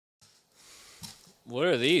What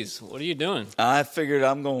are these? What are you doing? I figured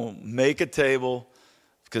I'm going to make a table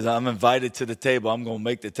because I'm invited to the table. I'm going to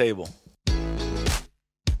make the table.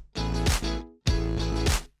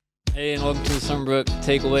 Hey, and welcome to the Summerbrook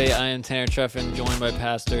Takeaway. I am Tanner Treffin, joined by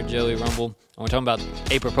Pastor Joey Rumble. And we're talking about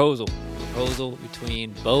a proposal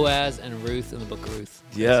between Boaz and Ruth in the book of Ruth.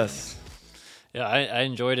 Yes. Yeah, I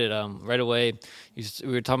enjoyed it. Right away, we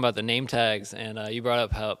were talking about the name tags, and you brought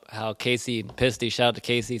up how Casey Pisty, shout out to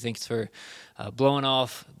Casey, thanks for blowing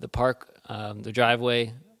off the the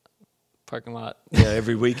driveway, parking lot. Yeah,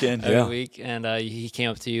 every weekend. Every week, and he came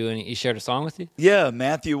up to you and he shared a song with you? Yeah,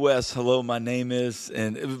 Matthew West, hello, my name is,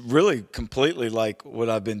 and it was really completely like what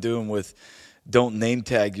I've been doing with don't name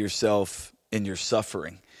tag yourself in your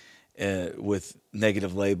suffering with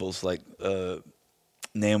negative labels like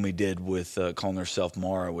Naomi did with calling herself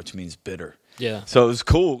Mara, which means bitter. Yeah. So it was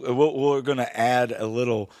cool. We're going to add a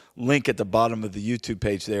little link at the bottom of the YouTube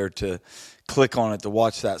page there to click on it to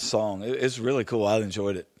watch that song. It's really cool. I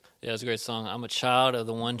enjoyed it. Yeah, it's a great song. I'm a child of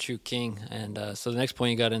the one true King. And so the next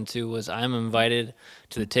point you got into was I'm invited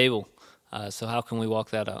to the table. So how can we walk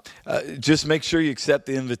that out? Just make sure you accept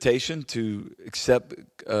the invitation to accept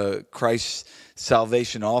Christ's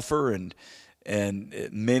salvation offer. And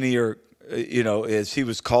many are, as he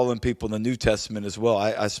was calling people in the New Testament as well.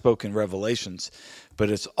 I spoke in Revelations, but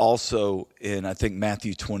it's also in, I think,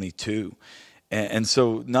 Matthew 22. And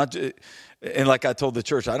so and like I told the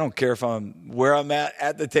church, I don't care if I'm where I'm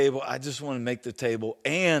at the table. I just want to make the table.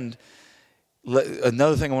 And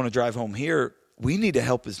another thing I want to drive home here, we need to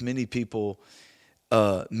help as many people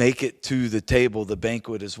make it to the table, the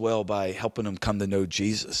banquet as well, by helping them come to know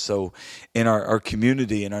Jesus. So in our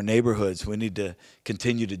community, in our neighborhoods, we need to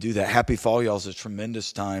continue to do that. Happy Fall Y'all is a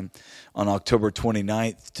tremendous time on October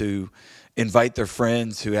 29th to invite their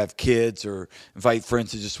friends who have kids or invite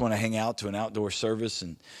friends who just want to hang out to an outdoor service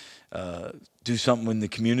and do something in the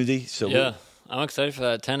community. So yeah, I'm excited for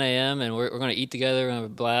that. 10 a.m. and we're going to eat together and have a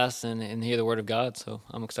blast and hear the Word of God. So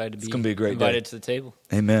I'm excited to be, it's gonna be a great invited day. to the table.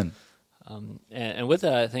 Amen. And with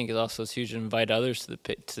that, I think it's also huge to invite others to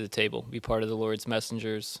the table, be part of the Lord's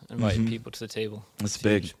messengers, inviting people to the table. That's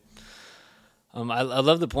big. Huge. I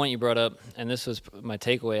love the point you brought up, and this was my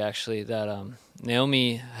takeaway actually, that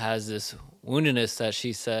Naomi has this woundedness that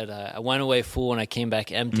she said, I went away full and I came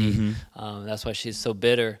back empty. That's why she's so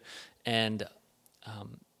bitter. And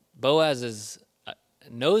Boaz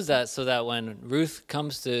knows that, so that when Ruth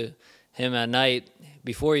comes to him at night,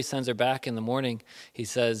 before he sends her back in the morning, he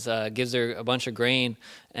says, gives her a bunch of grain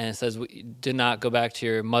and says, "Do not go back to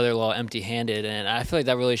your mother-in-law empty-handed." And I feel like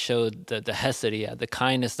that really showed the hesed, the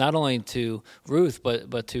kindness, not only to Ruth,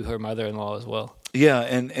 but to her mother-in-law as well. Yeah,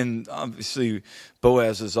 and obviously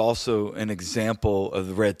Boaz is also an example of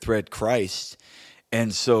the red thread, Christ.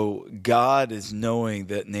 And so God is knowing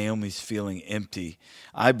that Naomi's feeling empty,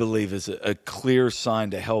 I believe, is a clear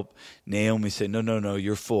sign to help Naomi say, no,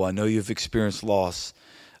 you're full. I know you've experienced loss,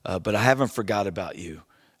 but I haven't forgot about you.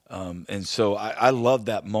 And so I love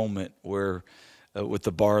that moment where with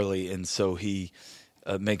the barley, and so he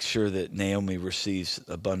makes sure that Naomi receives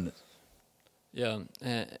abundance. Yeah,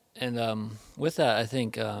 and with that, I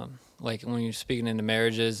think like when you're speaking into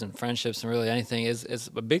marriages and friendships and really anything, is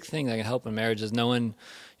a big thing that can help in marriage is knowing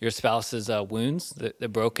your spouse's wounds, the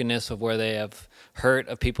brokenness of where they have hurt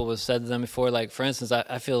of people who have said to them before. Like, for instance,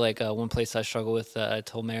 I feel like one place I struggle with, I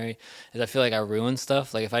told Mary, is I feel like I ruin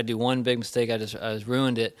stuff. Like if I do one big mistake, I just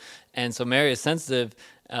ruined it. And so Mary is sensitive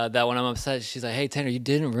that when I'm upset, she's like, "Hey, Tanner, you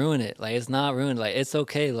didn't ruin it. Like, it's not ruined. Like, it's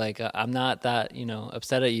okay. Like, I'm not that,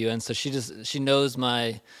 upset at you." And so she knows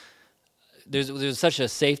there's such a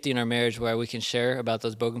safety in our marriage where we can share about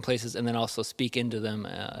those broken places and then also speak into them.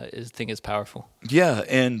 I think is powerful. Yeah,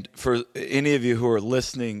 and for any of you who are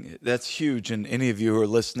listening, that's huge. And any of you who are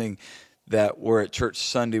listening that were at church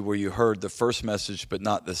Sunday where you heard the first message but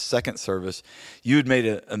not the second service, you had made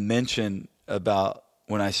a mention about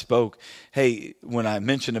when I spoke, hey, when I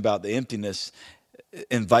mentioned about the emptiness,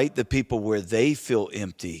 invite the people where they feel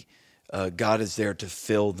empty. God is there to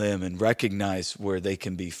fill them and recognize where they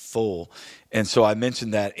can be full. And so I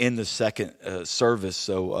mentioned that in the second service.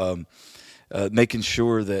 So making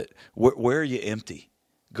sure that where are you empty?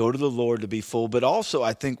 Go to the Lord to be full. But also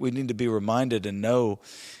I think we need to be reminded and know,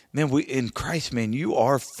 man, in Christ, man, you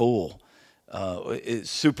are full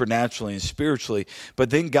supernaturally and spiritually. But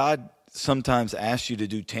then God sometimes asks you to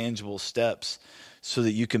do tangible steps so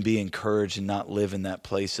that you can be encouraged and not live in that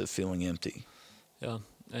place of feeling empty. Yeah.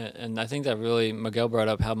 And I think that really Miguel brought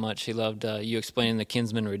up how much he loved you explaining the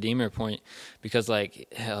kinsman redeemer point, because like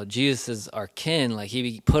how Jesus is our kin, like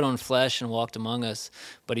he put on flesh and walked among us,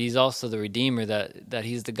 but he's also the redeemer, that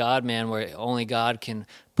he's the God man, where only God can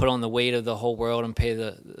put on the weight of the whole world and pay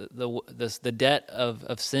the debt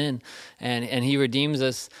of sin, and he redeems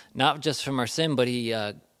us not just from our sin, but he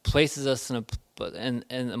places us in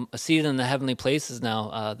a seat in the heavenly places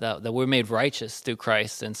now, that we're made righteous through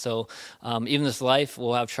Christ. And so even this life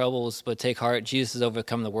will have troubles, but take heart, Jesus has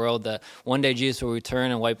overcome the world, that one day Jesus will return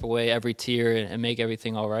and wipe away every tear and make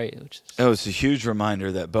everything all right. It's a huge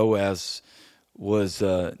reminder that Boaz was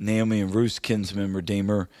Naomi and Ruth's kinsman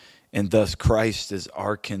redeemer, and thus Christ is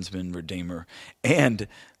our kinsman redeemer. And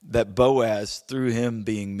that Boaz, through him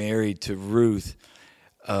being married to Ruth,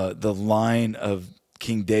 the line of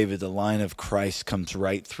King David, the line of Christ, comes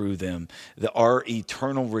right through them. Our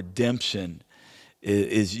eternal redemption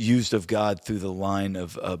is used of God through the line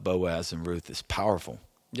of Boaz and Ruth. It's powerful.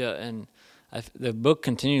 Yeah, and the book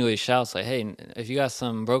continually shouts like, hey, if you got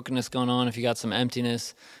some brokenness going on, if you got some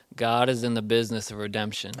emptiness, God is in the business of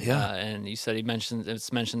redemption. Yeah. And you said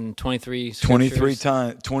it's mentioned 23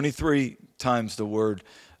 23 times the word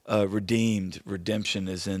redeemed, redemption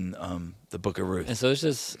is in the book of Ruth. And so it's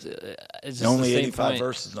just only the 85 point.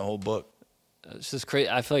 verses in the whole book. It's just crazy.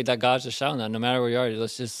 I feel like that God's just shouting that no matter where you are,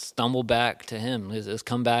 let's just stumble back to him. Let's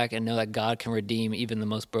come back and know that God can redeem even the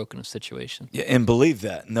most broken of situations. Yeah, and believe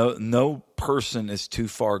that. No person is too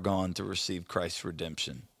far gone to receive Christ's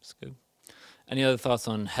redemption. That's good. Any other thoughts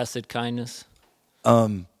on Hesed kindness?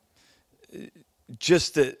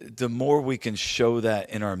 Just the more we can show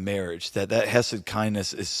that in our marriage, that Hesed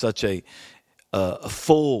kindness is such a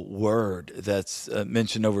full word that's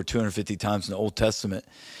mentioned over 250 times in the Old Testament,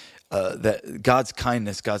 that God's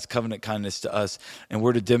kindness, God's covenant kindness to us, and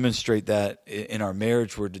we're to demonstrate that in our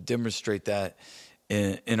marriage, we're to demonstrate that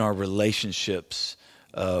in our relationships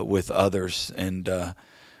with others. And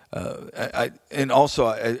I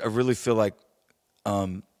really feel like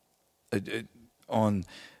on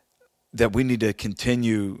that we need to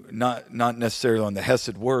continue, not necessarily on the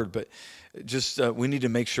Hesed word, but just we need to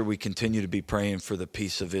make sure we continue to be praying for the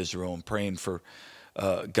peace of Israel and praying for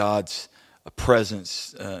God's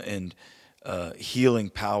presence and healing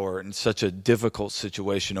power in such a difficult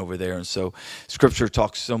situation over there. And so Scripture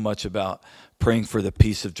talks so much about praying for the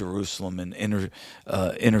peace of Jerusalem and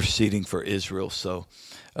interceding for Israel. So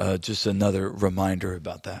just another reminder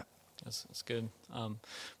about that. That's good.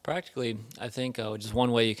 Practically, I think just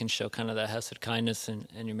one way you can show kind of that Hesed kindness in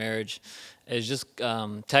your marriage is just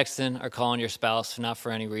texting or calling your spouse, not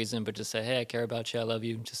for any reason, but just say, hey, I care about you, I love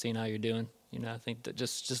you, just seeing how you're doing. I think that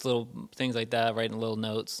just little things like that, writing little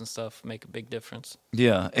notes and stuff, make a big difference.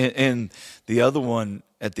 Yeah, and the other one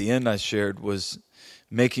at the end I shared was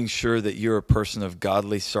making sure that you're a person of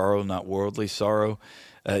godly sorrow, not worldly sorrow.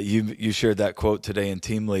 You shared that quote today in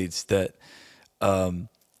Team Leads that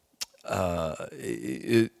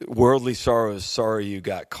worldly sorrow is sorry you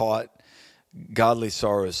got caught. Godly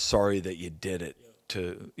sorrow is sorry that you did it.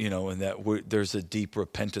 And that there's a deep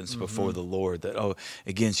repentance before the Lord that,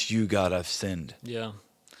 against you, God, I've sinned. Yeah.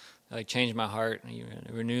 Like, change my heart. You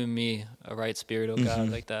renew me a right spirit, oh God,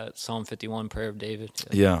 like that Psalm 51 prayer of David.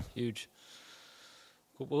 Yeah. Huge.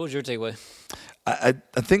 What was your takeaway? I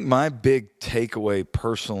think my big takeaway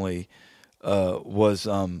personally was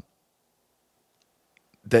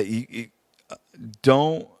that you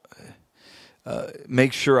don't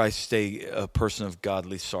make sure I stay a person of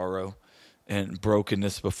godly sorrow and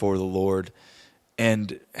brokenness before the Lord,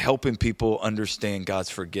 and helping people understand God's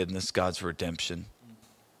forgiveness, God's redemption.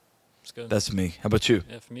 That's good. That's me. How about you?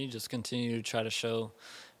 Yeah, for me, just continue to try to show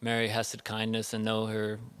Mary Hesed kindness and know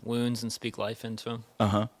her wounds and speak life into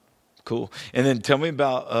them. Cool. And then tell me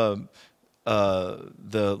about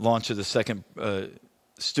the launch of the second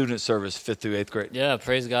student service, 5th through 8th grade. Yeah,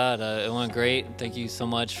 praise God. It went great. Thank you so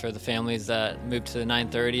much for the families that moved to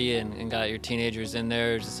 930 and got your teenagers in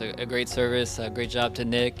there. Just a great service. Great job to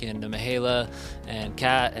Nick and to Mihaela and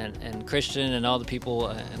Kat and Christian and all the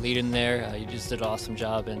people leading there. You just did an awesome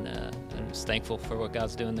job, and I'm just thankful for what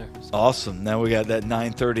God's doing there. So. Awesome. Now we got that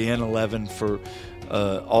 9:30 and 11 for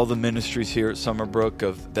all the ministries here at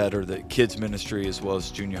Summerbrook that are the kids ministry as well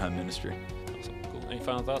as junior high ministry. Awesome. Cool. Any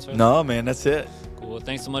final thoughts? No, man, that's it. Well,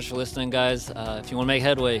 thanks so much for listening, guys. If you want to make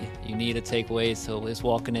headway, you need a takeaway, so let's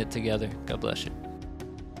walk in it together. God bless you.